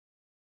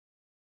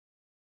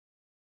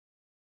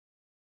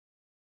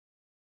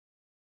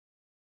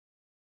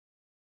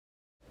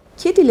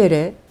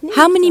Kedilere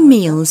How many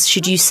meals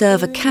should you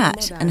serve a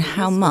cat and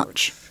how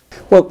much?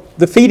 Well,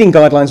 the feeding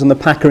guidelines on the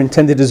pack are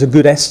intended as a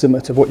good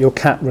estimate of what your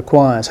cat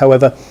requires.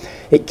 However,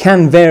 it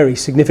can vary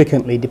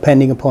significantly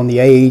depending upon the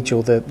age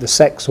or the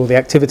sex or the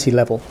activity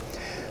level.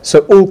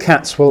 So all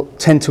cats will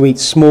tend to eat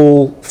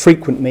small,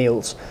 frequent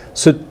meals.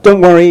 So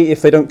don't worry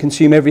if they don't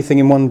consume everything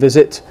in one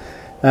visit.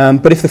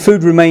 But if the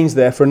food remains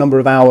there for a number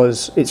of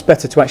hours, it's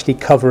better to actually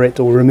cover it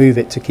or remove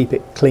it to keep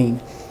it clean.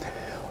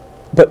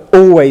 But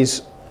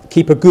always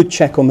keep a good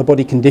check on the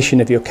body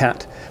condition of your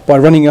cat by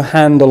running your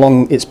hand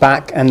along its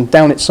back and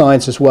down its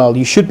sides as well.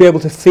 You should be able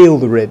to feel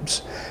the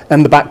ribs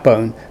and the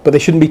backbone, but they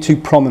shouldn't be too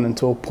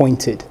prominent or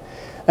pointed.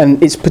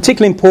 And it's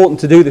particularly important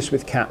to do this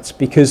with cats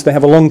because they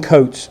have a long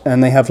coat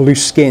and they have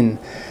loose skin,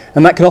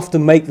 and that can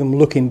often make them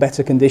look in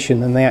better condition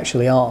than they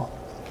actually are.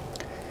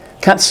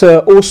 Cats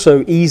are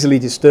also easily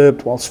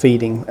disturbed whilst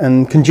feeding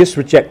and can just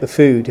reject the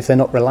food if they're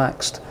not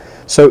relaxed.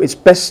 So it's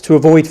best to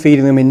avoid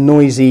feeding them in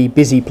noisy,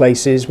 busy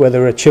places where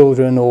there are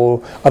children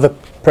or other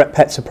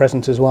pets are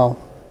present as well.